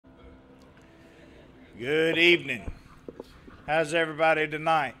Good evening. How's everybody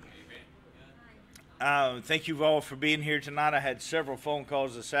tonight? Thank you all for being here tonight. I had several phone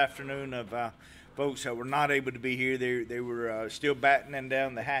calls this afternoon of folks that were not able to be here. They were still battening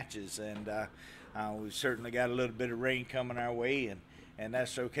down the hatches, and we certainly got a little bit of rain coming our way, and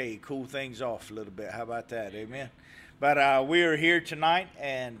that's okay. Cool things off a little bit. How about that? Amen. But we are here tonight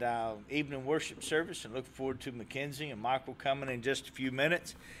and evening worship service, and look forward to Mackenzie and Michael coming in just a few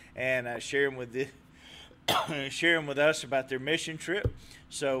minutes and sharing with us about their mission trip.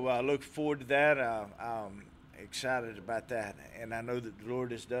 So look forward to that. I'm excited about that, and I know that the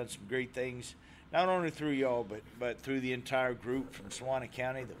Lord has done some great things, not only through y'all, but through the entire group from Suwannee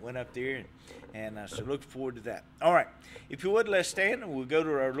County that went up there, and so look forward to that. All right, if you would, let's stand, and we'll go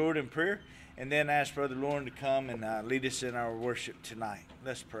to our Lord in prayer, and then ask Brother Lauren to come and lead us in our worship tonight.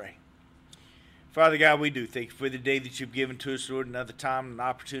 Let's pray. Father God, we do thank you for the day that you've given to us, Lord, another time and an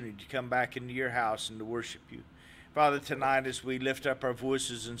opportunity to come back into your house and to worship you. Father, tonight as we lift up our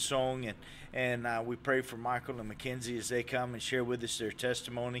voices in song and we pray for Michael and Mackenzie as they come and share with us their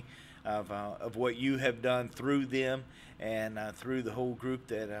testimony of what you have done through them and through the whole group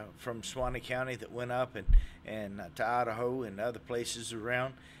that from Suwannee County that went up and to Idaho and other places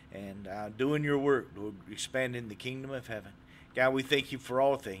around and doing your work, Lord, expanding the kingdom of heaven. God, we thank you for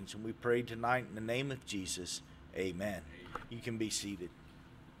all things, and we pray tonight in the name of Jesus. Amen. You can be seated.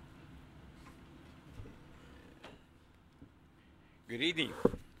 Good evening.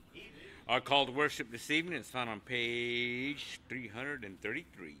 Our call to worship this evening is found on page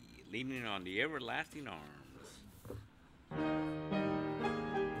 333, Leaning on the Everlasting Arms.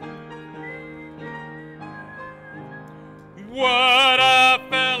 What a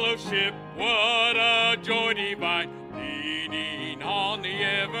fellowship, what a joy divine, leaning on the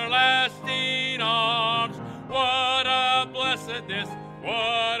everlasting arms. What a blessedness,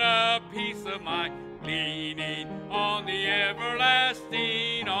 what a peace of mind, leaning on the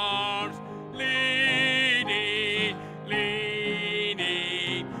everlasting arms. Leaning,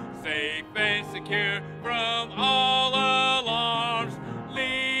 leaning, safe and secure from all alarms.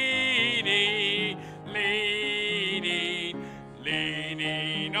 Leaning, leaning,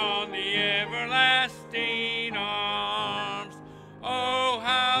 leaning on the everlasting arms. Oh,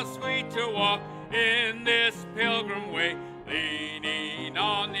 how sweet to walk in this pilgrim way, leaning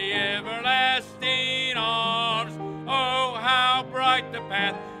on the everlasting arms. Oh, how bright the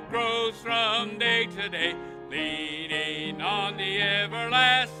path grows from day to day, leaning on the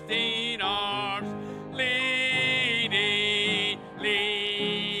everlasting arms. Leaning,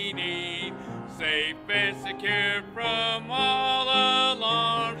 leaning, safe and secure from all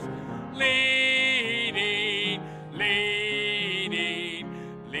alarms. Leaning, leaning,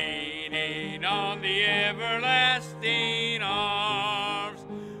 leaning on the everlasting arms.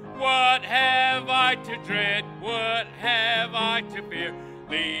 What have I to dread? What have I to fear?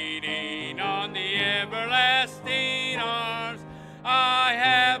 Leaning on the everlasting arms. I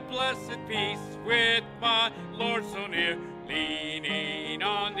have blessed peace with my Lord so near, leaning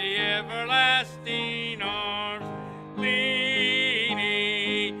on the everlasting arms. Leaning,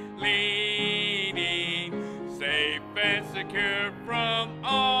 leaning, safe and secure from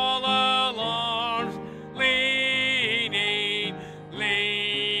all alarms. Leaning,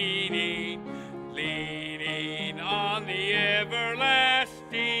 leaning, leaning on the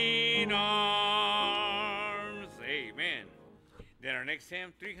everlasting arms. Amen. Then our next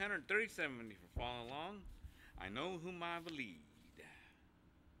hymn, 337, if you're following along, I Know Whom I Believe.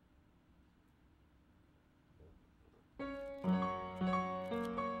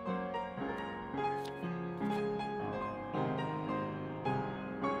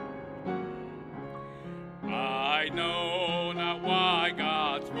 I know not why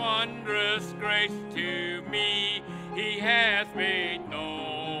God's wondrous grace to me he hath made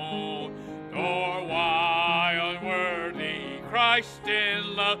known, nor why unworthy Christ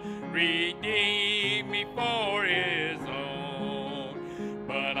in love redeemed me for his own.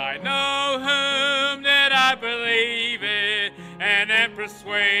 But I know whom that I believe in, and am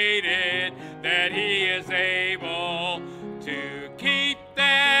persuaded that he is able to keep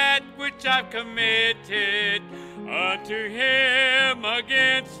that which I've committed unto him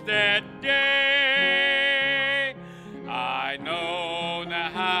against that day. I know now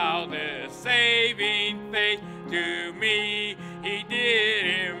how this saving faith to me he did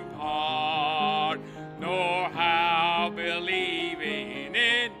impart, nor how believing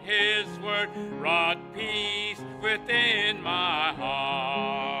in his word wrought peace within my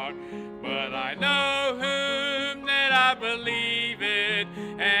heart. But I know whom that I believe in,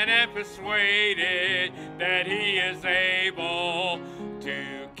 and am persuaded that he is able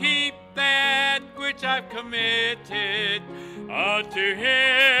to keep that which which I've committed unto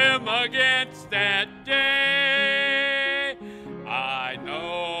him against that day. I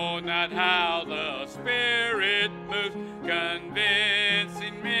know not how the Spirit moves,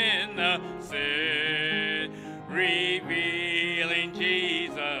 convincing men of sin, revealing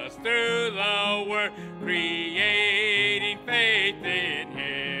Jesus through the Word, creating faith in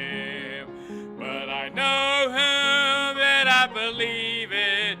him. But I know whom that I believe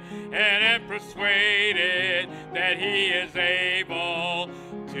in, and am persuaded that he is able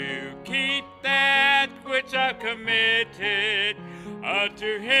to keep that which I've committed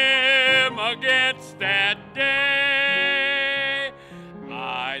unto him against that day.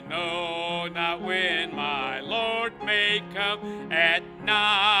 I know not when my Lord may come, at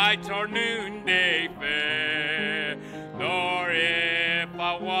night or noonday fair, nor if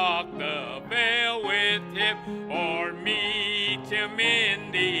I walk the vale with him, or meet him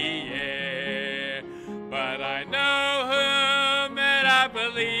in the air. But I know whom that I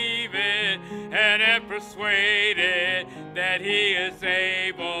believe in, and am persuaded that he is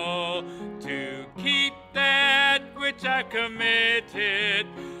able to keep that which I committed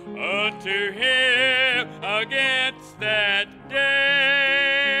unto him against that day.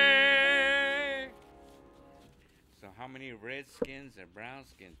 So how many redskins and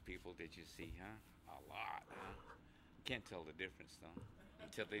brownskins people did you see, huh? A lot, huh? Can't tell the difference, though,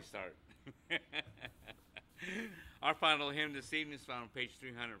 until they start. Our final hymn this evening is found on page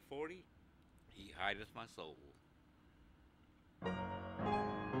 340. He hideth my soul.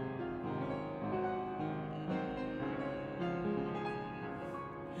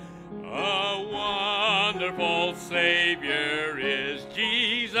 A wonderful Savior is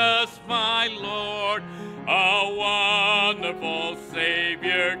Jesus my Lord, a wonderful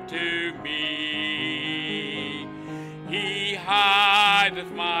Savior to me. He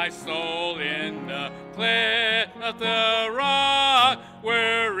hideth my soul in the cleft of the rock,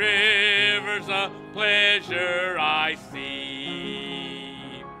 where rivers of pleasure I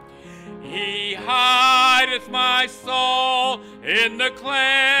see. He hideth my soul in the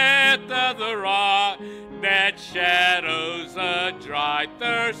cleft of the rock, that shadows a dry,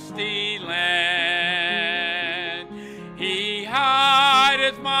 thirsty land. He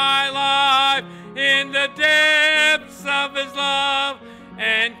hideth my life in the depths of his love,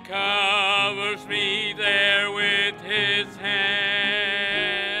 and covers me there with his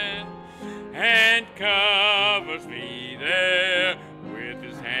hand, and covers me there with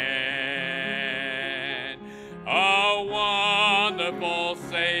his hand. A wonderful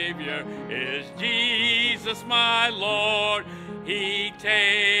Savior is Jesus my Lord, he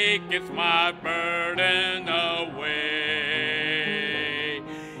taketh my burden away.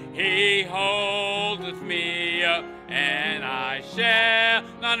 He holdeth me up, and I shall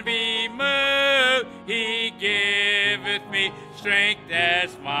not be moved. He giveth me strength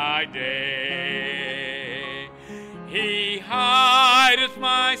as my day. He hideth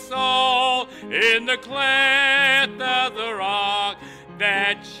my soul in the cleft of the rock,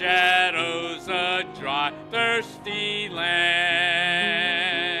 that shadows a dry, thirsty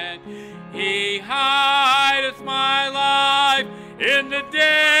land. He hideth my life in the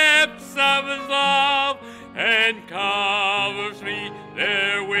depths of his love, and covers me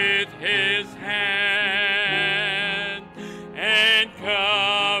there with his hand, and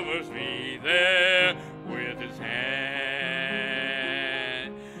covers me there with his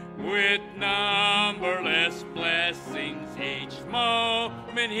hand. With numberless blessings each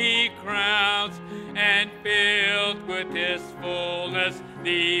moment he crowns, and filled with his fullness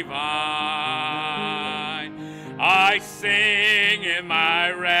divine. I sing in my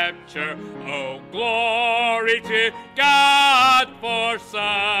rapture, oh glory to God, for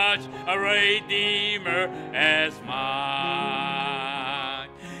such a Redeemer as mine.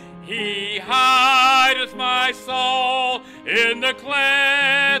 He hideth my soul in the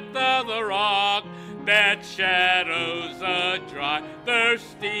cleft of the rock, that shadows a dry,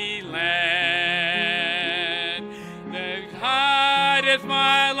 thirsty land. He hideth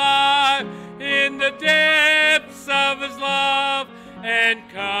my life in the depths of his love, and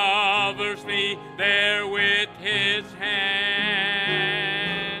covers me there with his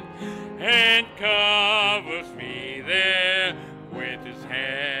hand, and covers me there with his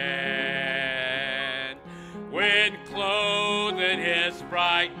hand. When clothed in his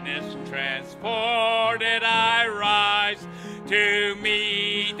brightness, transported I rise, to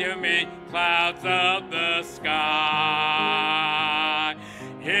meet him in clouds of the sky.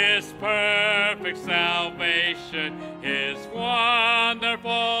 His perfect salvation, his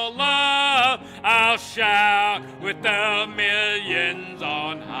wonderful love, I'll shout with the millions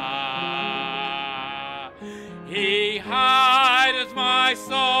on high. my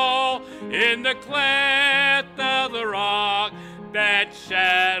soul in the cleft of the rock that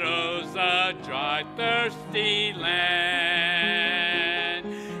shadows a dry, thirsty land.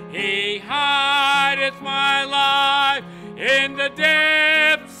 He hideth my life in the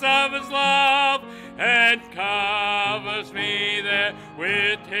depths of his love and covers me there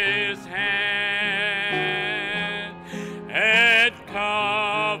with his hand. And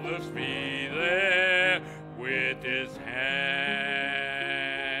covers me there with his hand.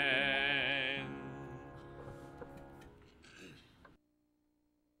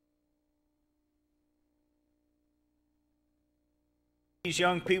 These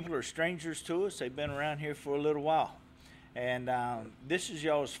young people are strangers to us. They've been around here for a little while. And this is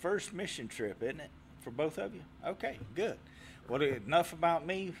y'all's first mission trip, isn't it? For both of you? Okay, good. Well, enough about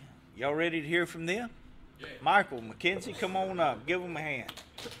me. Y'all ready to hear from them? Yeah. Michael, Mackenzie, come on up. Give them a hand.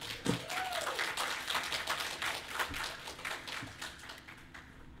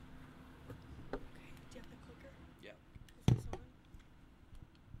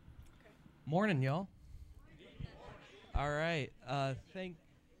 Morning, y'all. All right.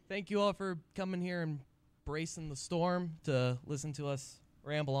 Thank you all for coming here and bracing the storm to listen to us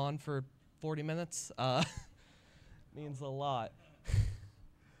ramble on for 40 minutes. Means a lot.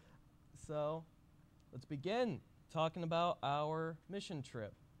 So, let's begin talking about our mission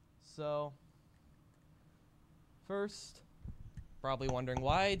trip. So, first, probably wondering,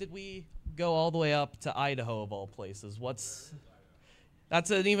 why did we go all the way up to Idaho of all places? That's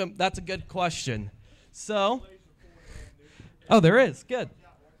a good question. So, oh, there is. Good.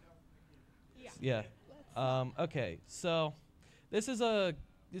 Yeah. Okay. So, this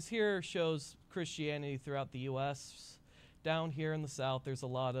here shows Christianity throughout the U.S. Down here in the South, there's a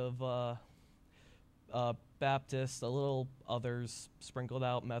lot of Baptists, a little others sprinkled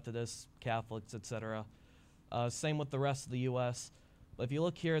out, Methodists, Catholics, etc. Same with the rest of the U.S. But if you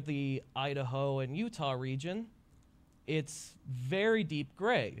look here at the Idaho and Utah region, it's very deep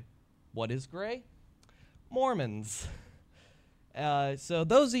gray. What is gray? Mormons. So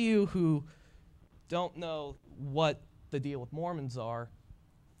those of you who don't know what the deal with Mormons are,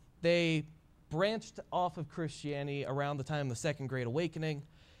 they branched off of Christianity around the time of the Second Great Awakening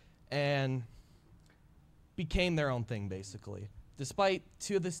and became their own thing, basically. Despite,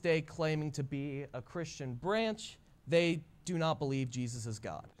 to this day, claiming to be a Christian branch, they do not believe Jesus is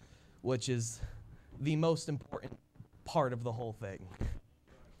God, which is the most important part of the whole thing.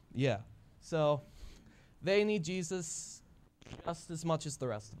 Yeah. So they need Jesus just as much as the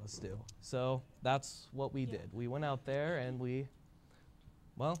rest of us do. So that's what we did. We went out there and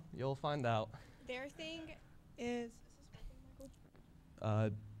well, you'll find out. Their thing is this working,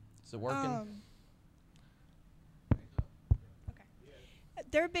 Michael? Is it working? Okay.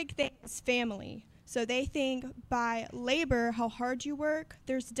 Their big thing is family. So they think by labor, how hard you work,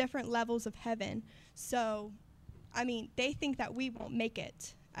 there's different levels of heaven. So, I mean, they think that we won't make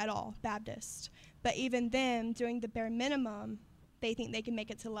it at all, Baptist. But even them, doing the bare minimum, they think they can make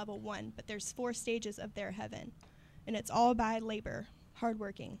it to level 1. But there's 4 stages of their heaven. And it's all by labor,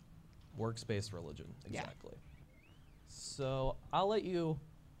 hardworking. Works-based religion, exactly. Yeah. So I'll let you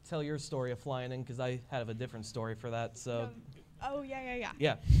tell your story of flying in, because I have a different story for that. So. Yeah.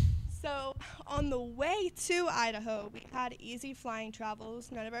 Yeah. So on the way to Idaho, we had easy flying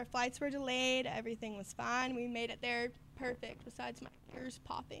travels. None of our flights were delayed. Everything was fine. We made it there perfect, besides my ears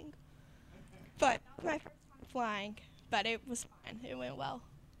popping. But that was my first time flying, but it was fine. It went well.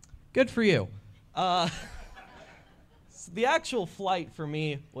 Good for you. So the actual flight for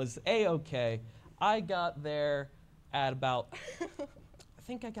me was A-okay. I got there at about, I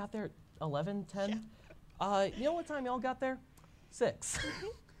think I got there at 11, 10. Yeah. You know what time y'all got there? 6.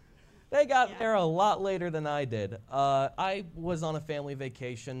 They got there a lot later than I did. I was on a family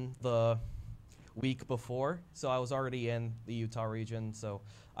vacation the week before, so I was already in the Utah region. So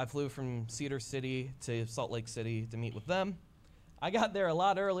I flew from Cedar City to Salt Lake City to meet with them. I got there a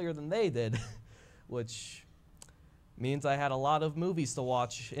lot earlier than they did, which means I had a lot of movies to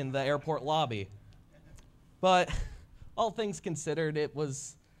watch in the airport lobby. But all things considered, it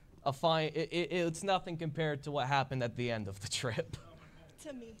was a fine. It's nothing compared to what happened at the end of the trip.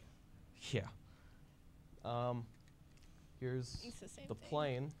 To me. Yeah. Here's the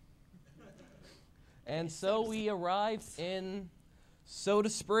plane. And so we arrived in Soda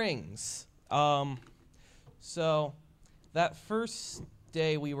Springs. So that first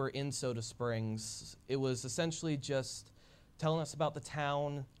day we were in Soda Springs, it was essentially just telling us about the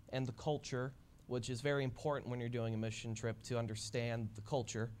town and the culture, which is very important when you're doing a mission trip to understand the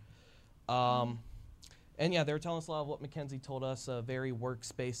culture. And yeah, they were telling us a lot of what Mackenzie told us, a very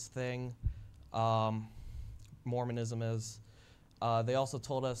works-based thing, Mormonism is. They also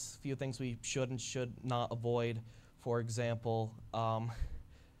told us a few things we should and should not avoid. For example,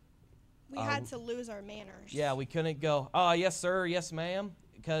 We had to lose our manners. yeah, we couldn't go, yes, sir, yes, ma'am,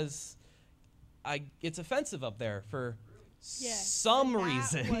 because it's offensive up there for some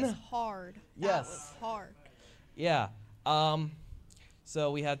reason. That was hard. Yes. That was hard. Yeah.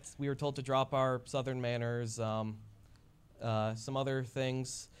 So we were told to drop our Southern manners, some other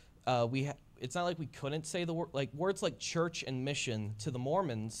things. It's not like we couldn't say the word, like words like church and mission to the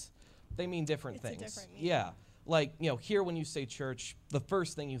Mormons, they mean different It's a things. different meaning. Yeah. Like, here when you say church, the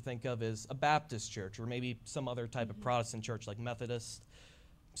first thing you think of is a Baptist church or maybe some other type of Protestant church like Methodist.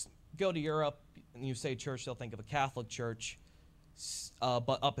 Go to Europe and you say church, they'll think of a Catholic church.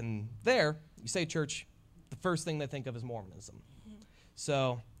 But up in there, you say church, the first thing they think of is Mormonism.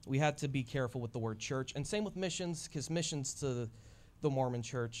 So we had to be careful with the word church. And same with missions, because missions to the Mormon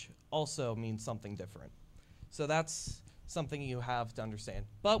church also means something different. So that's something you have to understand.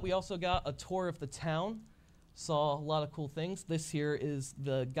 But we also got a tour of the town, saw a lot of cool things. This here is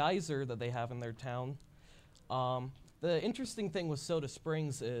the geyser that they have in their town. The interesting thing with Soda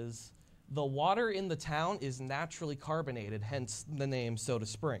Springs is the water in the town is naturally carbonated, hence the name Soda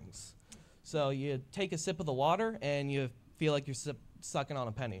Springs. So you take a sip of the water and you feel like you're sucking on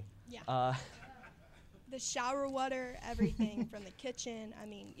a penny. Yeah. The shower water, everything from the kitchen. I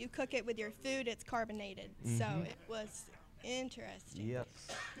mean, you cook it with your food, it's carbonated. So it was interesting. Yep.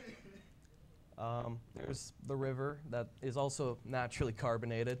 There's the river that is also naturally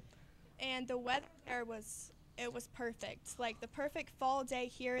carbonated. And the weather there was perfect. Like the perfect fall day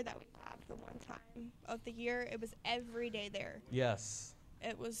here that we had the one time of the year, it was every day there. Yes.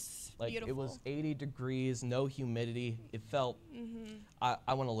 It was Like beautiful. it was 80 degrees, no humidity. It felt,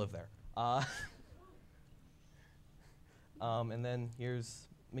 I want to live there. And then here's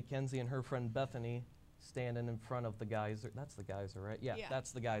Mackenzie and her friend Bethany standing in front of the geyser. That's the geyser, right? Yeah.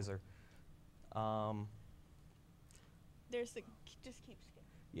 That's the geyser. Just keeps going.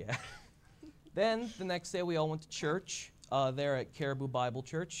 Yeah. Then the next day we all went to church there at Caribou Bible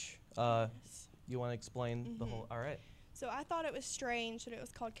Church. You want to explain the whole? All right. So I thought it was strange that it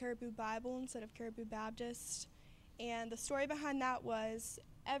was called Caribou Bible instead of Caribou Baptist. And the story behind that was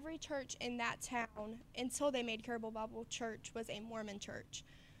every church in that town, until they made Caribou Bible Church, was a Mormon church.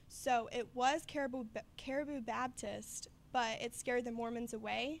 So it was Caribou Baptist, but it scared the Mormons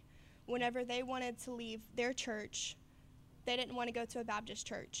away. Whenever they wanted to leave their church, they didn't want to go to a Baptist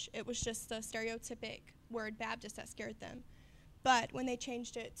church. It was just the stereotypic word Baptist that scared them. But when they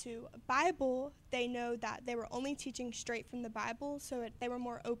changed it to Bible, they know that they were only teaching straight from the Bible, so they were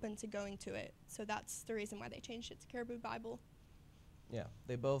more open to going to it. So that's the reason why they changed it to Caribou Bible. Yeah,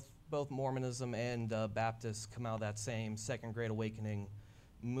 they both Mormonism and Baptist come out of that same Second Great Awakening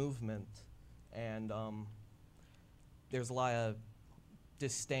movement, and there's a lot of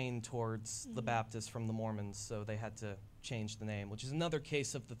disdain towards the Baptists from the Mormons, so they had to change the name, which is another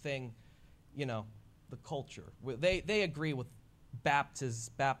case of the thing, the culture. They agree with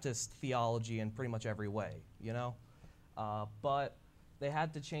Baptist theology in pretty much every way, but they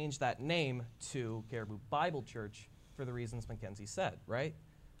had to change that name to Caribou Bible Church for the reasons Mackenzie said, right?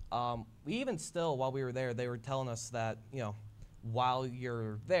 We even still, while we were there, they were telling us that, while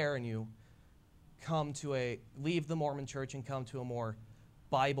you're there and you leave the Mormon church and come to a more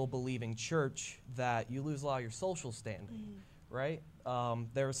Bible-believing church, that you lose a lot of your social standing, right?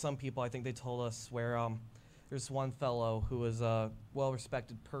 There were some people, I think they told us, where there's one fellow who was a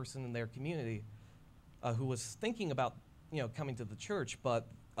well-respected person in their community who was thinking about, coming to the church, but,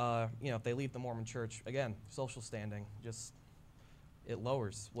 if they leave the Mormon church, again, social standing, it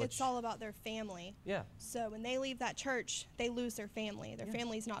lowers. It's all about their family. Yeah. So when they leave that church, they lose their family. Their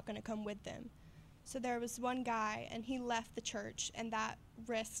family's not going to come with them. So there was one guy, and he left the church, and that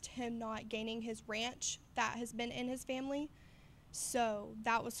risked him not gaining his ranch that has been in his family. So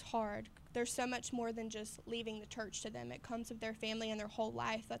that was hard. There's so much more than just leaving the church to them. It comes with their family and their whole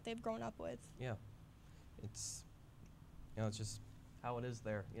life that they've grown up with. Yeah. It's just how it is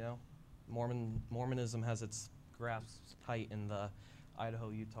there, Mormonism has its grasp tight in the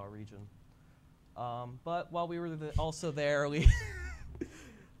Idaho-Utah region. But while we were also there, we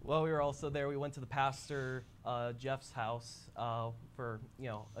went to the pastor Jeff's house for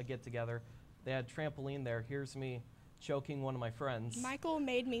a get-together. They had trampoline there. Here's me choking one of my friends. Michael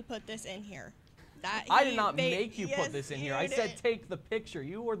made me put this in here. I did not make you put this in here. I did. said take the picture.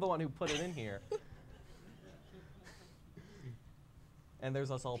 You were the one who put it in here. And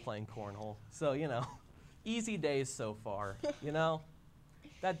there's us all playing cornhole. So, easy days so far,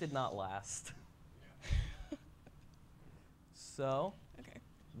 That did not last. So, Okay.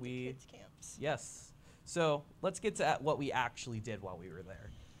 we... Kids camps. Yes. So let's get to what we actually did while we were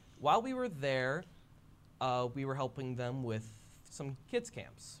there. While we were there, we were helping them with some kids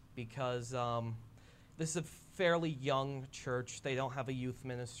camps because this is a fairly young church. They don't have a youth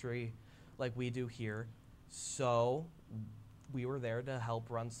ministry like we do here. So we were there to help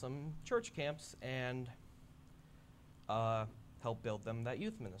run some church camps and help build them that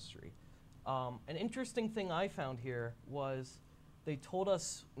youth ministry. An interesting thing I found here was they told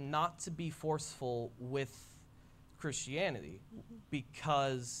us not to be forceful with Christianity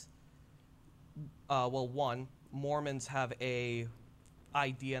because, well, one, Mormons have a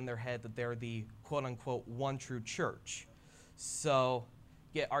idea in their head that they're the quote-unquote one true church. So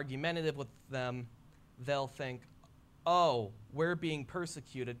get argumentative with them, they'll think, oh, we're being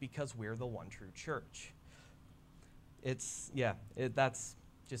persecuted because we're the one true church. That's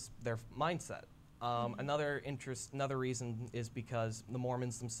just their mindset. Another reason is because the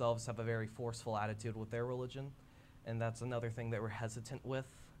Mormons themselves have a very forceful attitude with their religion, and that's another thing that we're hesitant with,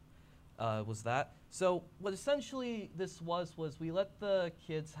 was that. So what essentially this was we let the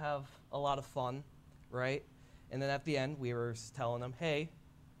kids have a lot of fun, right? And then at the end, we were telling them, hey,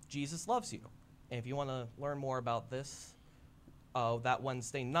 Jesus loves you. And if you want to learn more about this, that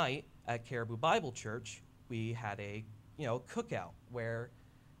Wednesday night at Caribou Bible Church, we had a cookout where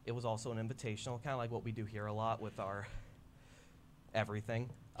it was also an invitational, kind of like what we do here a lot with our everything.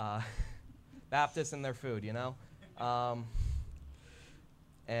 Baptists and their food,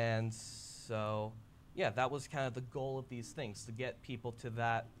 And so, yeah, that was kind of the goal of these things, to get people to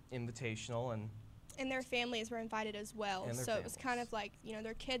that invitational. And their families were invited as well. So it was kind of like,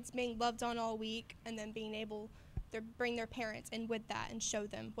 their kids being loved on all week and then being able to bring their parents in with that and show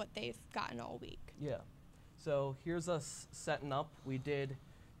them what they've gotten all week. Yeah. So here's us setting up. We did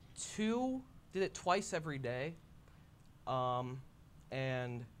it twice every day.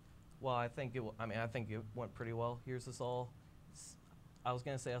 And, well, I think it went pretty well. Here's us all. I was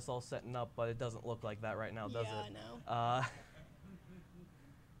going to say us all setting up, but it doesn't look like that right now, does it? Yeah,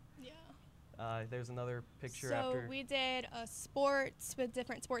 I know. There's another picture so after. So we did sports with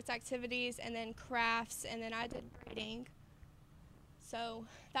different sports activities and then crafts, and then I did braiding. So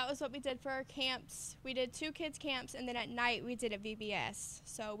that was what we did for our camps. We did 2 kids camps, and then at night we did a VBS.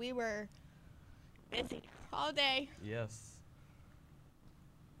 So we were busy all day. Yes.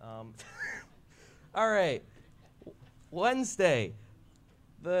 All right. Wednesday.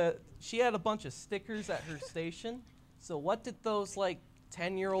 She had a bunch of stickers at her station. So what did those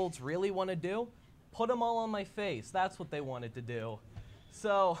 10-year-olds really want to do? Put them all on my face. That's what they wanted to do.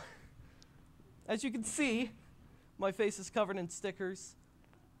 So, as you can see, my face is covered in stickers.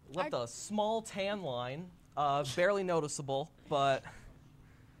 Left a small tan line, barely noticeable, but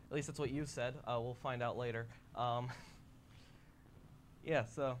at least that's what you said. We'll find out later. Yeah,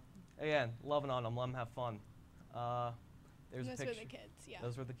 so again, loving on them. Let them have fun. There's a picture. Those were the kids, yeah.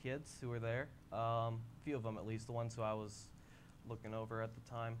 Those were the kids who were there. A few of them, at least, the ones who I was looking over at the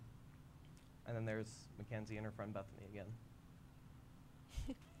time. And then there's Mackenzie and her friend Bethany again.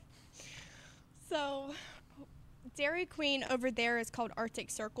 So, Dairy Queen over there is called Arctic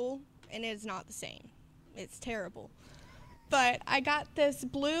Circle, and it is not the same. It's terrible. But I got this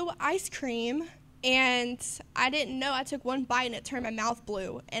blue ice cream, and I didn't know. I took one bite, and it turned my mouth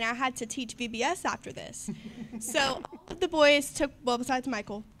blue, and I had to teach VBS after this. So all of the boys took, well, besides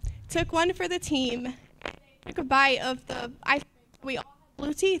Michael, took one for the team, took a bite of the ice cream. We all had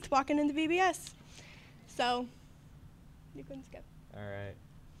blue teeth walking into VBS. So you can skip. All right.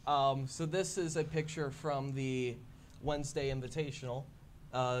 So this is a picture from the Wednesday Invitational.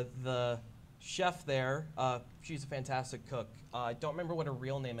 The chef there, she's a fantastic cook. I don't remember what her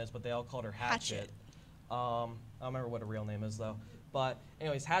real name is, but they all called her Hatchet. I don't remember what her real name is, though. But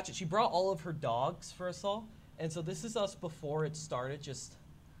anyways, Hatchet, she brought all of her dogs for us all. And so this is us before it started, just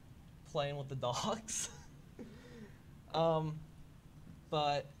playing with the dogs.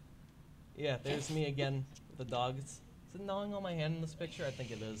 But, yeah, there's me again with the dogs. Is it gnawing on my hand in this picture? I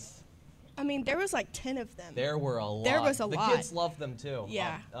think it is. I mean, there was 10 of them. There were a lot. There was a lot. The kids loved them, too.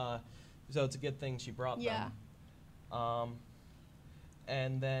 Yeah. So it's a good thing she brought them. Yeah.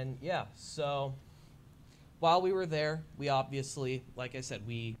 And then, yeah, so while we were there, we obviously, like I said,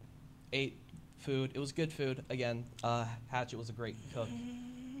 we ate food. It was good food. Again, Hatchet was a great cook.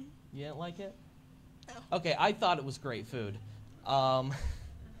 You didn't like it? No. Okay, I thought it was great food. And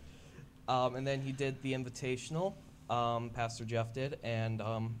then he did the invitational. Pastor Jeff did, and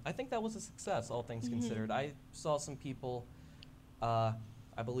I think that was a success, all things considered. I saw some people, I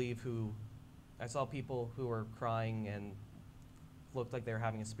saw people who were crying and looked like they were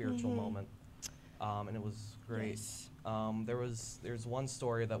having a spiritual moment. and it was great. Yes. There's one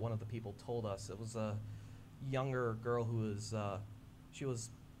story that one of the people told us. It was a younger girl who was she was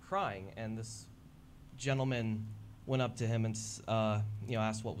crying, and this gentleman went up to him and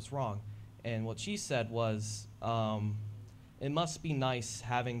asked what was wrong, and what she said was, "It must be nice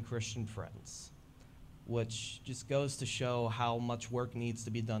having Christian friends," which just goes to show how much work needs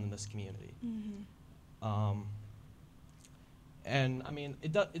to be done in this community. Mm-hmm. And I mean,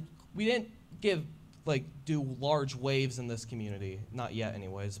 we didn't do large waves in this community, not yet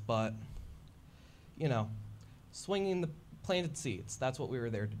anyways, but, swinging the planted seeds, that's what we were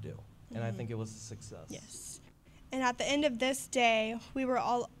there to do. And I think it was a success. Yes. And at the end of this day,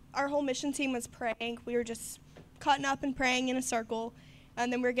 our whole mission team was praying. We were just cutting up and praying in a circle.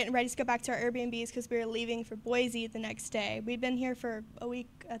 And then we were getting ready to go back to our Airbnbs because we were leaving for Boise the next day. We'd been here for a week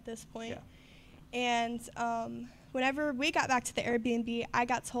at this point. Yeah. And whenever we got back to the Airbnb, I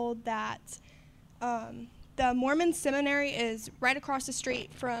got told that the Mormon seminary is right across the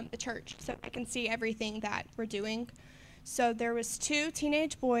street from the church, so they can see everything that we're doing. So there was 2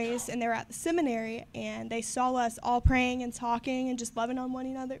 teenage boys, and they were at the seminary, and they saw us all praying and talking and just loving on one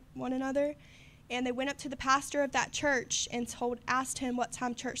another. And they went up to the pastor of that church and asked him what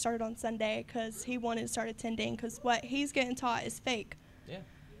time church started on Sunday, because he wanted to start attending, because what he's getting taught is fake. Yeah.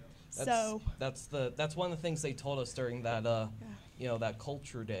 That's that's one of the things they told us during that that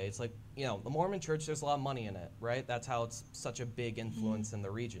culture day. It's like, the Mormon church, there's a lot of money in it, right? That's how it's such a big influence in the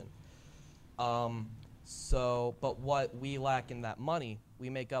region. But what we lack in that money, we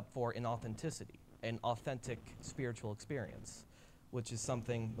make up for in authenticity, an authentic spiritual experience, which is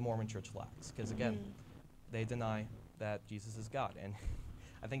something the Mormon church lacks. Because again, they deny that Jesus is God. And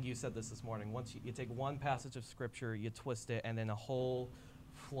I think you said this morning. Once you take one passage of scripture, you twist it, and then a whole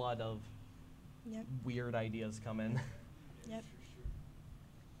flood of weird ideas come in. Yep.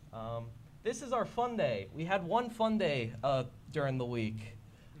 This is our fun day. We had one fun day during the week.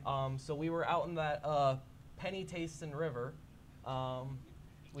 So we were out in that Penny Tastin River.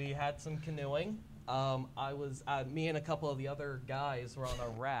 We had some canoeing. Me and a couple of the other guys were on a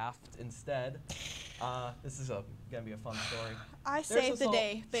raft instead. This is gonna be a fun story. I saved the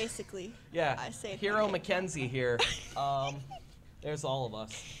day, basically. Yeah, I saved Hero the day. Mackenzie here. There's all of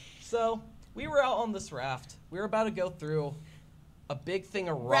us. So we were out on this raft. We were about to go through a big thing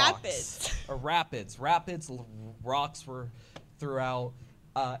of rocks. Rapids. Rocks were throughout.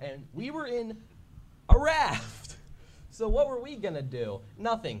 And we were in a raft. So what were we going to do?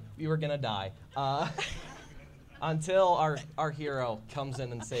 Nothing. We were going to die. Until our hero comes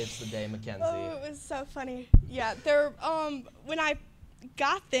in and saves the day, Mackenzie. Oh, it was so funny. Yeah, when I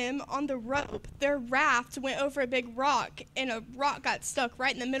got them on the rope, their raft went over a big rock, and a rock got stuck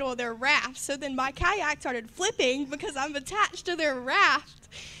right in the middle of their raft. So then my kayak started flipping because I'm attached to their raft.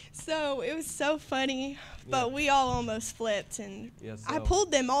 So it was so funny, but we all almost flipped, and I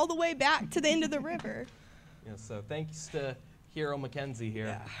pulled them all the way back to the end of the river. Yeah, so thanks to Hero Mackenzie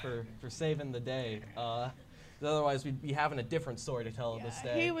here for saving the day. Otherwise, we'd be having a different story to tell this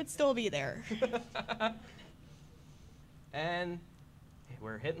day. He would still be there. And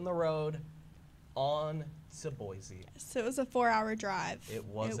we're hitting the road on to Boise. So it was a 4-hour drive. It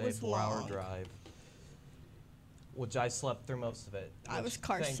was a 4-hour drive, which I slept through most of it. I was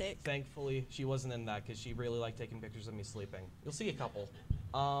car sick. Thankfully, she wasn't in that because she really liked taking pictures of me sleeping. You'll see a couple.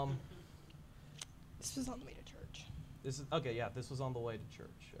 This was on the way to church. This was on the way to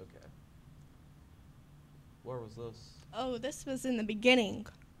church. Okay. Where was this? Oh, this was in the beginning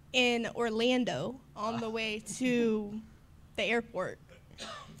in Orlando on the way to the airport.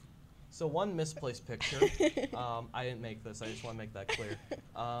 So one misplaced picture. I didn't make this. I just want to make that clear.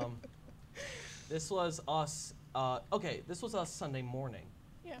 This was us. This was us Sunday morning.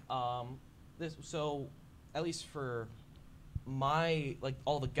 Yeah. So at least for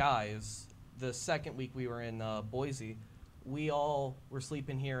all the guys, the second week we were in Boise, we all were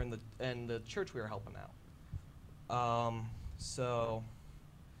sleeping here in the church we were helping out. So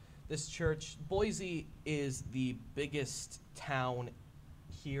this church, Boise, is the biggest town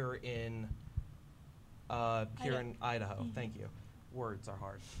here in Idaho. Mm-hmm. Thank you. Words are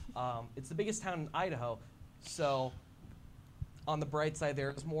hard. It's the biggest town in Idaho. So on the bright side,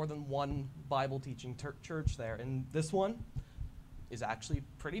 there's more than one Bible teaching church there, and this one is actually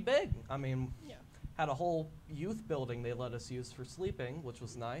pretty big. I mean, had a whole youth building they let us use for sleeping, which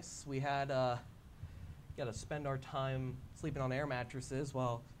was nice. We had got to spend our time sleeping on air mattresses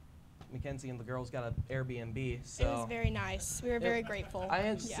while Mackenzie and the girls got an Airbnb. So it was very nice. We were very grateful. I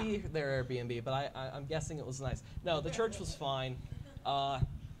didn't see their Airbnb, but I'm guessing it was nice. No, the church was fine.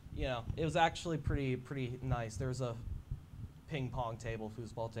 It was actually pretty nice. There was a ping pong table,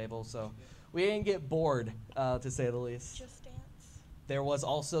 foosball table, so we didn't get bored, to say the least. Just Dance. There was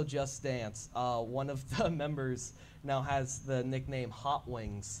also Just Dance. One of the members now has the nickname Hot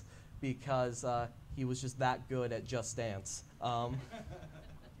Wings because he was just that good at Just Dance. So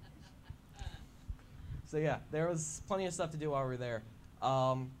yeah, there was plenty of stuff to do while we were there.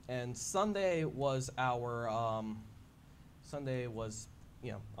 And Sunday was our,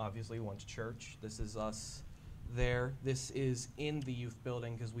 obviously we went to church. This is us there. This is in the youth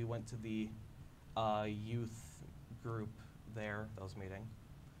building because we went to the youth group there that was meeting.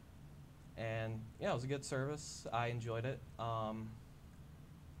 And yeah, it was a good service. I enjoyed it.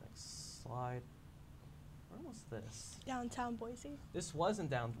 Next slide. Where was this? Downtown Boise. This wasn't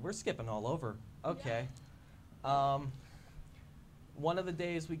down. We're skipping all over. Okay. One of the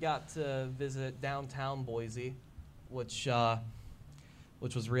days we got to visit downtown Boise, which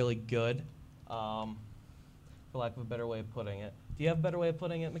was really good, for lack of a better way of putting it. Do you have a better way of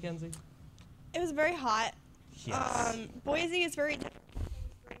putting it, Mackenzie? It was very hot. Yes. Boise is very different from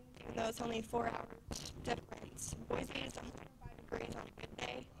spring, even though it's only 4 hours difference. Boise is 105 degrees on a good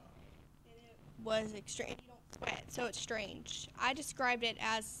day, and it was extreme. You don't sweat, so it's strange. I described it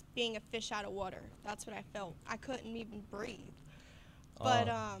as being a fish out of water. That's what I felt. I couldn't even breathe. But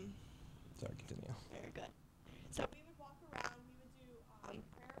sorry, continue. very good. So we would walk around. We would do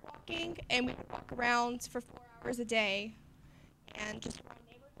prayer walking, and we would walk around for 4 hours a day, and just around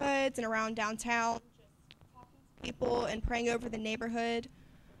neighborhoods and around downtown, just talking to people and praying over the neighborhood.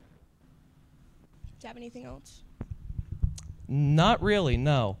 Do you have anything else? Not really,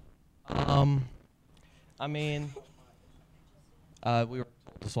 no. I mean, we were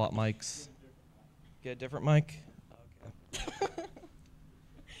told to swap mics. Get a different mic? Okay.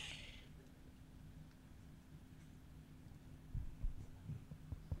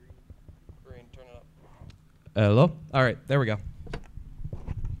 Green, turn it up. Hello? All right, there we go.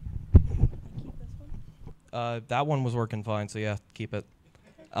 Keep this one. That one was working fine, so yeah, keep it.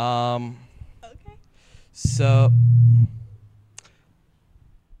 Okay. So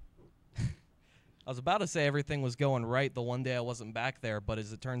I was about to say everything was going right the one day I wasn't back there, but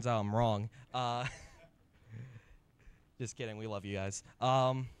as it turns out, I'm wrong. Just kidding. We love you guys.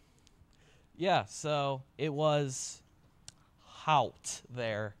 Yeah, so it was hot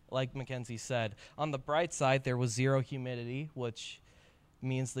there, like Mackenzie said. On the bright side, there was zero humidity, which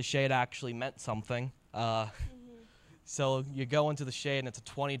means the shade actually meant something. So you go into the shade, and it's a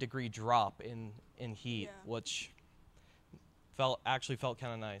 20-degree drop in heat, which actually felt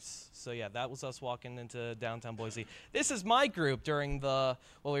kind of nice. So yeah, that was us walking into downtown Boise. This is my group during while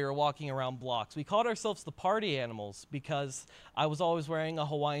we were walking around blocks. We called ourselves the Party Animals because I was always wearing a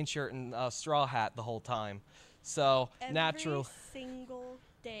Hawaiian shirt and a straw hat the whole time. So Every single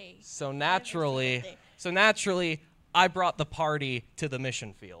day. So naturally, I brought the party to the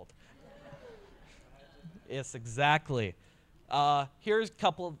mission field. Yes, exactly. Here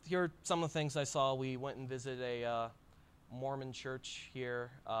are some of the things I saw. We went and visited a Mormon church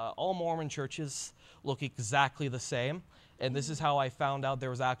here. All Mormon churches look exactly the same, and this is how I found out there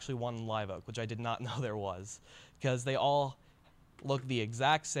was actually one in Live Oak, which I did not know there was, because they all look the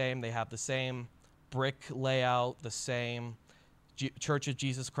exact same. They have the same brick layout, the same Church of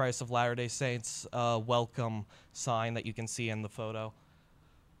Jesus Christ of Latter-day Saints welcome sign that you can see in the photo.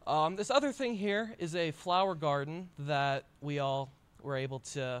 This other thing here is a flower garden that we all were able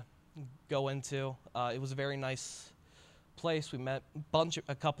to go into. It was a very nice place. We met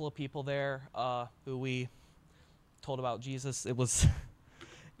a couple of people there who we told about Jesus. It was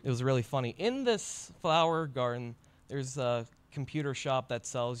really funny. In this flower garden, there's a computer shop that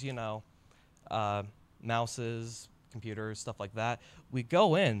sells, mouses, computers, stuff like that. We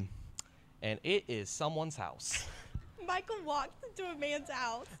go in, and it is someone's house. Michael walked into a man's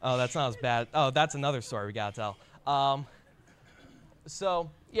house. Oh, that's not as bad. Oh, that's another story we gotta tell. So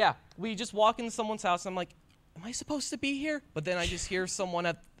yeah, we just walk into someone's house, and I'm like, am I supposed to be here? But then I just hear someone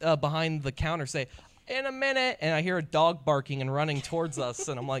at behind the counter say, in a minute, and I hear a dog barking and running towards us,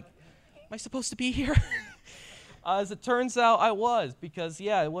 and I'm like, am I supposed to be here? As it turns out, I was, because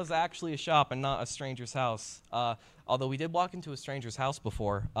yeah, it was actually a shop and not a stranger's house. Although we did walk into a stranger's house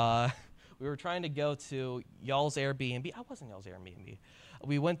before. We were trying to go to y'all's Airbnb. I wasn't y'all's Airbnb.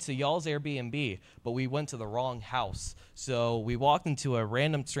 We went to y'all's Airbnb, but we went to the wrong house. So we walked into a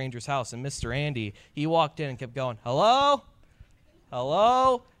random stranger's house, and Mr. Andy, he walked in and kept going, hello?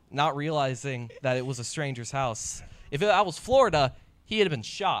 Hello? Not realizing that it was a stranger's house. If that was Florida, he had been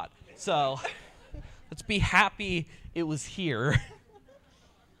shot. So let's be happy it was here.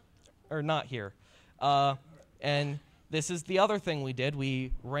 Or not here. And this is the other thing we did.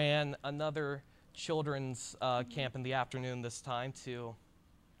 We ran another children's camp in the afternoon this time to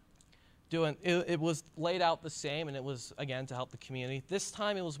it was laid out the same, and it was, again, to help the community. This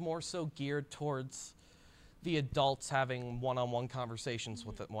time it was more so geared towards the adults having one-on-one conversations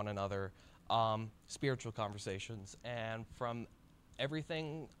with one another, spiritual conversations. And from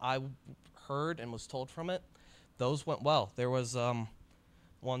everything I heard and was told from it, those went well. There was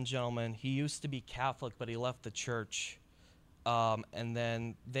one gentleman, he used to be Catholic, but he left the church. And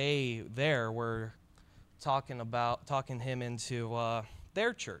then they were talking him into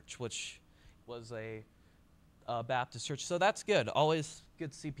their church, which was a Baptist church. So that's good. Always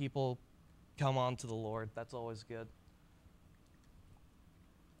good to see people come on to the Lord. That's always good.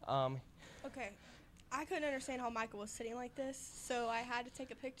 Okay, I couldn't understand how Michael was sitting like this, so I had to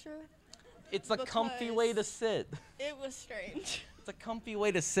take a picture. It's a comfy way to sit. It was strange. It's a comfy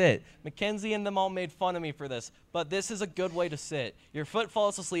way to sit. Mackenzie and them all made fun of me for this, but this is a good way to sit. Your foot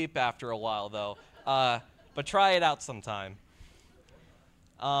falls asleep after a while, though, but try it out sometime.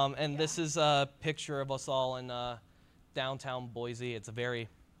 And this is a picture of us all in downtown Boise. It's a very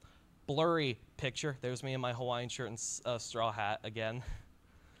blurry picture. There's me in my Hawaiian shirt and straw hat again.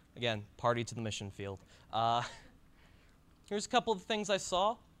 Again, party to the mission field. Here's a couple of things I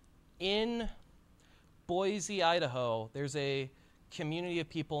saw. In Boise, Idaho, there's a community of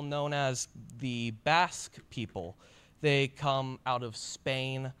people known as the Basque people. They come out of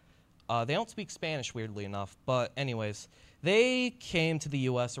Spain. They don't speak Spanish, weirdly enough, but anyways, they came to the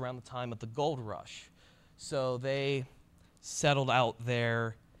U.S. around the time of the gold rush. So they settled out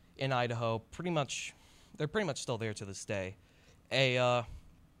there in Idaho. They're pretty much still there to this day.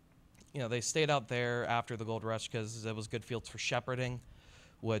 They stayed out there after the gold rush because it was good fields for shepherding,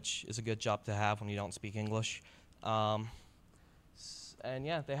 which is a good job to have when you don't speak English. And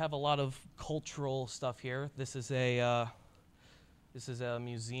yeah, they have a lot of cultural stuff here. This is a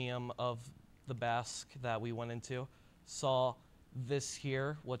museum of the Basque that we went into. Saw this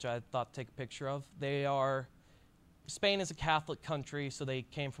here, which I thought to take a picture of. Spain is a Catholic country, so they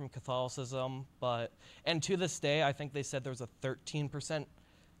came from Catholicism, and to this day, I think they said there was a 13%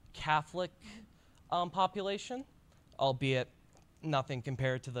 Catholic population, albeit nothing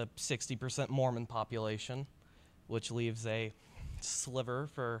compared to the 60% Mormon population, which leaves a sliver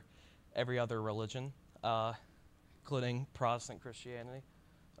for every other religion, including Protestant Christianity.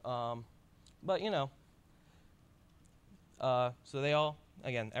 So they all,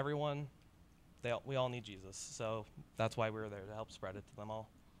 again, everyone, we all need Jesus. So that's why we were there, to help spread it to them all.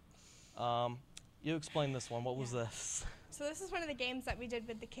 You explained this one. What was this? So this is one of the games that we did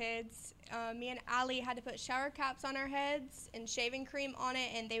with the kids. Me and Allie had to put shower caps on our heads and shaving cream on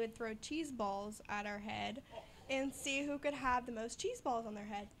it, and they would throw cheese balls at our head and see who could have the most cheese balls on their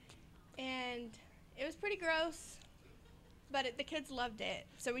head. And it was pretty gross, but the kids loved it.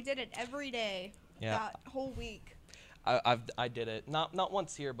 So we did it every day, that whole week. I did it, not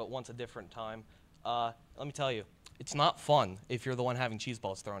once here, but once a different time. Let me tell you, it's not fun if you're the one having cheese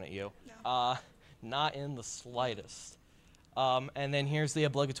balls thrown at you. No. Not in the slightest. And then here's the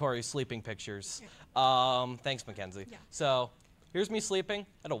obligatory sleeping pictures. Thanks, Mackenzie. Yeah. So here's me sleeping. I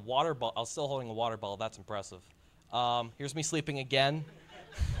had a water bottle. I was still holding a water bottle. That's impressive. Here's me sleeping again.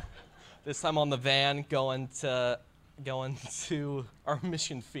 This time on the van going to our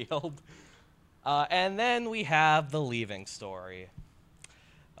mission field. And then we have the leaving story.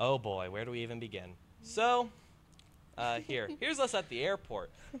 Oh boy, where do we even begin? So, here's us at the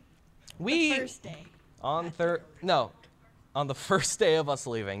airport. The first day. On the first day of us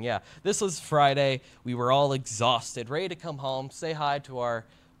leaving, yeah. This was Friday. We were all exhausted, ready to come home, say hi to our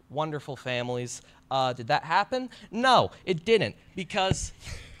wonderful families. Did that happen? No, it didn't, because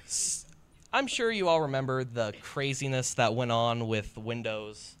I'm sure you all remember the craziness that went on with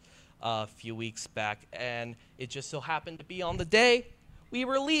Windows a few weeks back, and it just so happened to be on the day we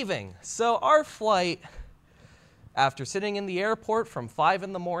were leaving. So our flight, after sitting in the airport from 5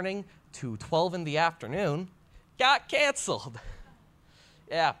 in the morning to 12 in the afternoon, got canceled.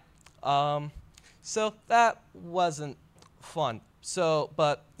 Yeah. So that wasn't fun.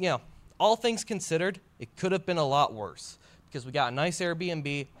 But all things considered, it could have been a lot worse, because we got a nice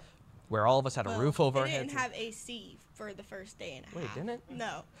Airbnb where all of us had a roof over our heads. It didn't have AC for the first day and a half. Wait, didn't it?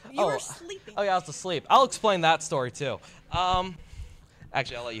 No. You were sleeping. Oh, yeah, I was asleep. I'll explain that story, too.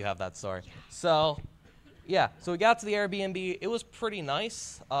 Actually, I'll let you have that story. So we got to the Airbnb. It was pretty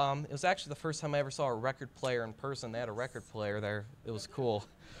nice. It was actually the first time I ever saw a record player in person. They had a record player there. It was cool.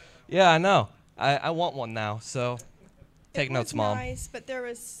 Yeah, I know. I want one now, so take notes, Mom. It was nice, but there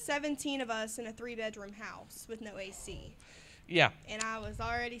was 17 of us in a 3-bedroom house with no AC. Yeah. And I was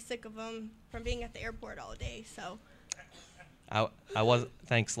already sick of them from being at the airport all day, so. I was,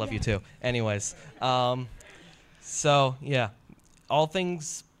 thanks, love you too. Anyways, so yeah, all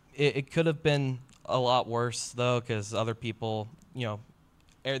things it could have been a lot worse though, because other people, you know,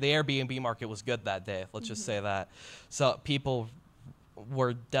 the Airbnb market was good that day. Let's just say that. So people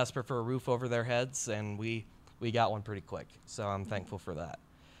were desperate for a roof over their heads, and we got one pretty quick. So I'm thankful for that.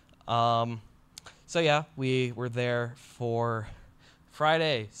 So yeah, we were there for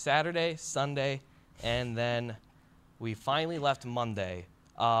Friday, Saturday, Sunday, and then we finally left Monday.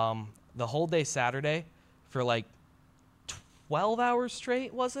 The whole day Saturday for like 12 hours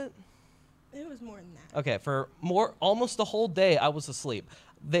straight, was it? It was more than that. Okay, for almost the whole day I was asleep.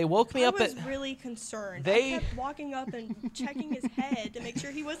 They woke me up I was really concerned. I kept walking up and checking his head to make sure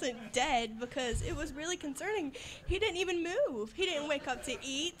he wasn't dead because it was really concerning. He didn't even move. He didn't wake up to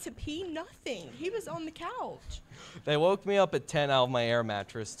eat, to pee, nothing. He was on the couch. They woke me up at 10 out of my air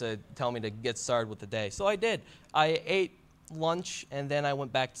mattress to tell me to get started with the day. So I did. I ate lunch, and then I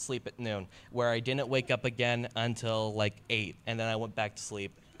went back to sleep at noon, where I didn't wake up again until like 8, and then I went back to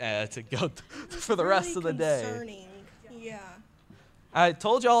sleep to go for the rest of the day. Concerning. Yeah. I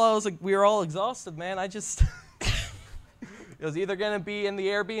told y'all we were all exhausted, man. I just it was either gonna be in the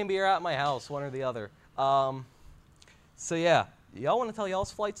Airbnb or at my house, one or the other. So yeah, y'all want to tell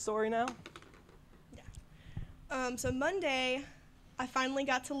y'all's flight story now? Yeah. So Monday, I finally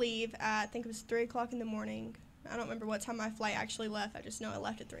got to leave at, I think it was 3 o'clock in the morning. I don't remember what time my flight actually left. I just know I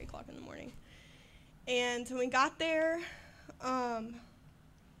left at 3 o'clock in the morning. And when we got there, I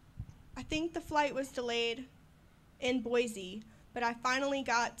think the flight was delayed in Boise. But I finally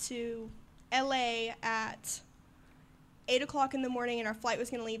got to LA at 8 o'clock in the morning, and our flight was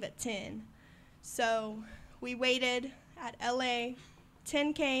going to leave at 10. So we waited at LA.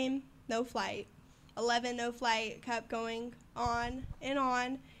 10 came, no flight. 11, no flight. Kept going on.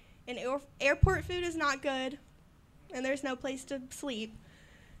 And airport food is not good, and there's no place to sleep.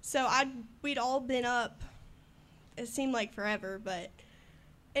 So we'd all been up, it seemed like forever, but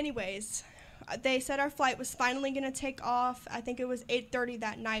anyways, they said our flight was finally going to take off. I think it was 8:30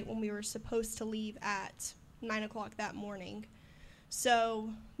 that night when we were supposed to leave at 9 o'clock that morning.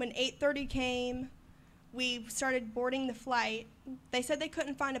 So when 8:30 came, we started boarding the flight. They said they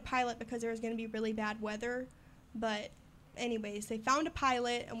couldn't find a pilot because there was going to be really bad weather. But anyways, they found a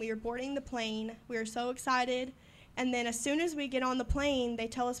pilot, and we were boarding the plane. We were so excited. And then as soon as we get on the plane, they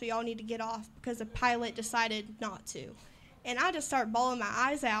tell us we all need to get off because the pilot decided not to. And I just started bawling my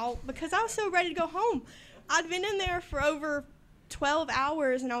eyes out because I was so ready to go home. I'd been in there for over 12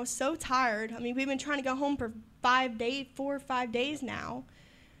 hours, and I was so tired. I mean, we've been trying to go home for 4 or 5 days now.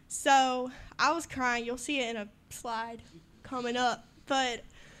 So I was crying. You'll see it in a slide coming up. But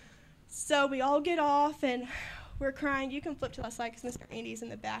so we all get off, and we're crying. You can flip to that slide because Mr. Andy's in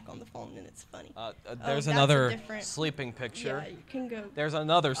the back on the phone, and it's funny. There's another sleeping picture. Yeah, you can go. There's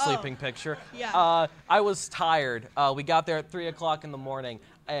another sleeping picture. Yeah. I was tired. We got there at 3 o'clock in the morning,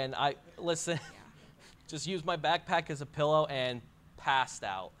 and just used my backpack as a pillow and passed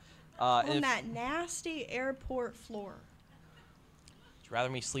out. On that nasty airport floor. Would you rather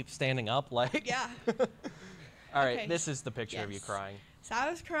me sleep standing up? Like? Yeah. All right, Okay. this is the picture of you crying. So I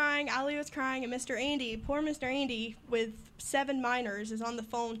was crying, Ali was crying, and Mr. Andy, poor Mr. Andy, with 7 minors, is on the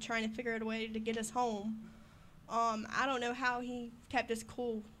phone trying to figure out a way to get us home. I don't know how he kept us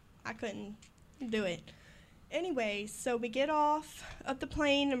cool. I couldn't do it. Anyways, so we get off of the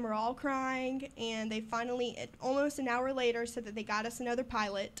plane, and we're all crying, and they finally, almost an hour later, said that they got us another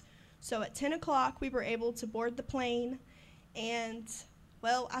pilot. So at 10 o'clock, we were able to board the plane, and,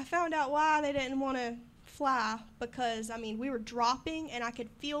 well, I found out why they didn't want to fly because, I mean, we were dropping, and I could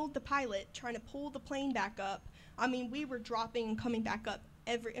feel the pilot trying to pull the plane back up. I mean, we were dropping and coming back up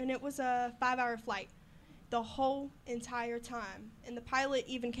and it was a 5-hour flight the whole entire time. And the pilot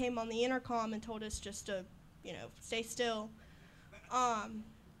even came on the intercom and told us just to, stay still.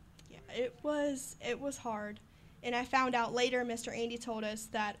 It was hard. And I found out later, Mr. Andy told us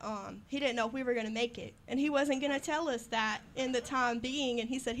that he didn't know if we were going to make it. And he wasn't going to tell us that in the time being, and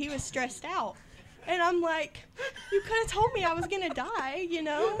he said he was stressed out. And I'm like, you could have told me I was going to die,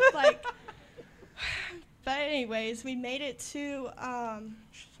 But anyways, we made it to... You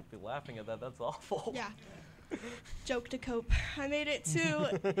should be laughing at that. That's awful. Yeah. Joke to cope. I made it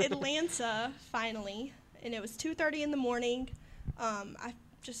to Atlanta, finally, and it was 2:30 in the morning. I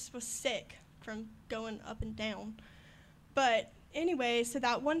just was sick from going up and down. But anyway, so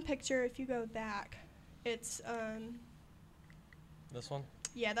that one picture, if you go back, it's... This one?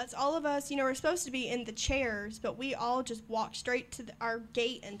 Yeah, that's all of us. We're supposed to be in the chairs, but we all just walk straight to our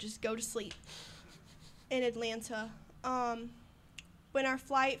gate and just go to sleep in Atlanta. When our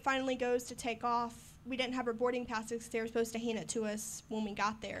flight finally goes to take off, we didn't have our boarding passes because they were supposed to hand it to us when we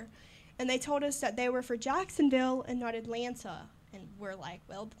got there. And they told us that they were for Jacksonville and not Atlanta. And we're like,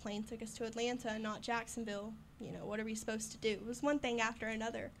 well, the plane took us to Atlanta and not Jacksonville. You know, what are we supposed to do? It was one thing after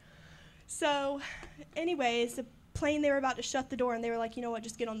another. So, anyways, the plane, they were about to shut the door, and they were like, you know what,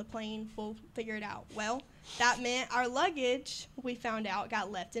 just get on the plane. We'll figure it out. Well, that meant our luggage, we found out,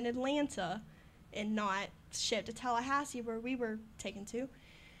 got left in Atlanta and not shipped to Tallahassee, where we were taken to.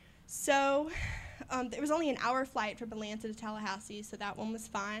 So, there was only an hour flight from Atlanta to Tallahassee, so that one was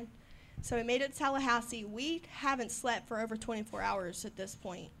fine. So we made it to Tallahassee. We haven't slept for over 24 hours at this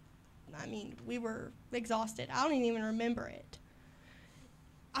point. I mean, we were exhausted. I don't even remember it.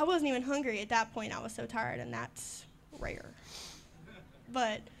 I wasn't even hungry at that point. I was so tired, and that's rare.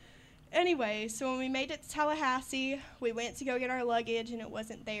 But anyway, so when we made it to Tallahassee, we went to go get our luggage, and it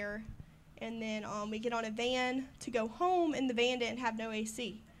wasn't there. And then we get on a van to go home, and the van didn't have no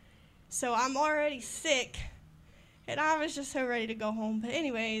AC. So I'm already sick, and I was just so ready to go home. But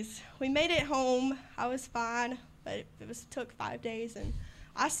anyways, we made it home. I was fine, but it took 5 days, and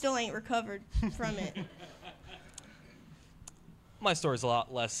I still ain't recovered from it. My story's a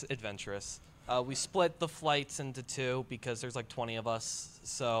lot less adventurous. We split the flights into two because there's like 20 of us.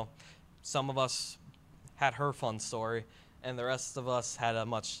 So some of us had her fun story, and the rest of us had a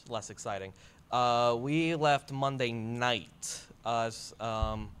much less exciting. We left Monday night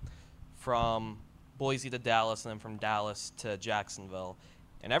from Boise to Dallas, and then from Dallas to Jacksonville.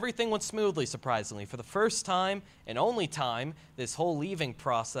 And everything went smoothly, surprisingly. For the first time and only time this whole leaving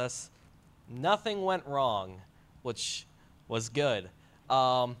process, nothing went wrong, which was good.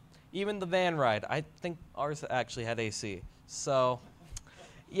 Even the van ride, I think ours actually had AC. So,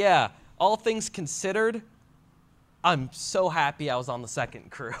 yeah, all things considered, I'm so happy I was on the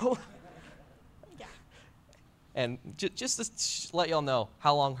second crew. Yeah. And just to let y'all know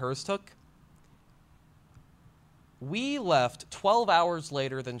how long hers took, we left 12 hours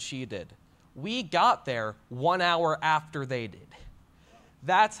later than she did. We got there 1 hour after they did.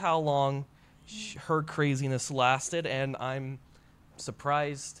 That's how long her craziness lasted, and I'm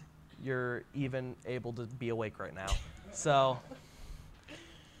surprised you're even able to be awake right now. So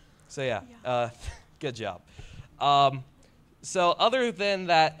yeah, good job. So other than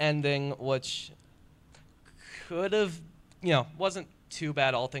that ending, which could have, wasn't too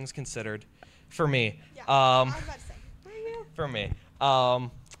bad, all things considered, for me. Yeah, I was about to say. For me.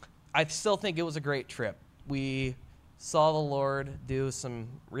 I still think it was a great trip. We saw the Lord do some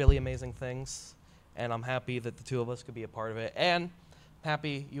really amazing things, and I'm happy that the two of us could be a part of it. And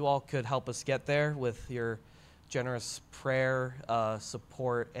happy you all could help us get there with your generous prayer,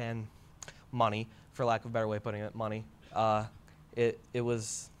 support, and money, for lack of a better way of putting it, money. It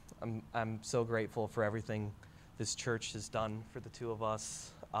was, I'm so grateful for everything this church has done for the two of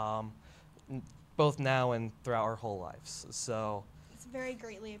us, both now and throughout our whole lives. So It's very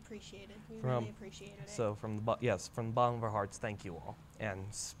greatly appreciated. We really appreciated it. So from the bottom of our hearts, thank you all, and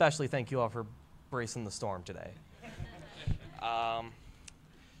especially thank you all for bracing the storm today.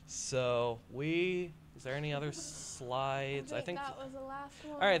 Is there any other slides? I think that was the last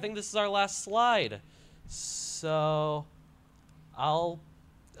one. All right, I think this is our last slide. So I'll,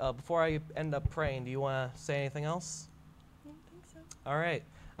 before I end up praying, do you want to say anything else? I don't think so. All right,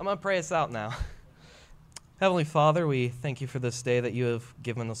 I'm going to pray us out now. Heavenly Father, we thank you for this day that you have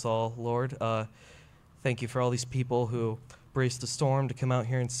given us all, Lord. Thank you for all these people who braced the storm to come out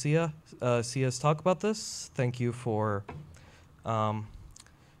here and see us talk about this. Thank you for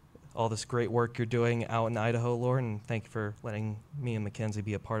all this great work you're doing out in Idaho, Lord, and thank you for letting me and Mackenzie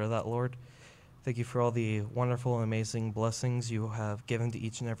be a part of that, Lord. Thank you for all the wonderful and amazing blessings you have given to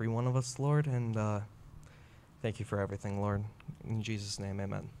each and every one of us, Lord, and thank you for everything, Lord. In Jesus' name,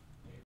 amen.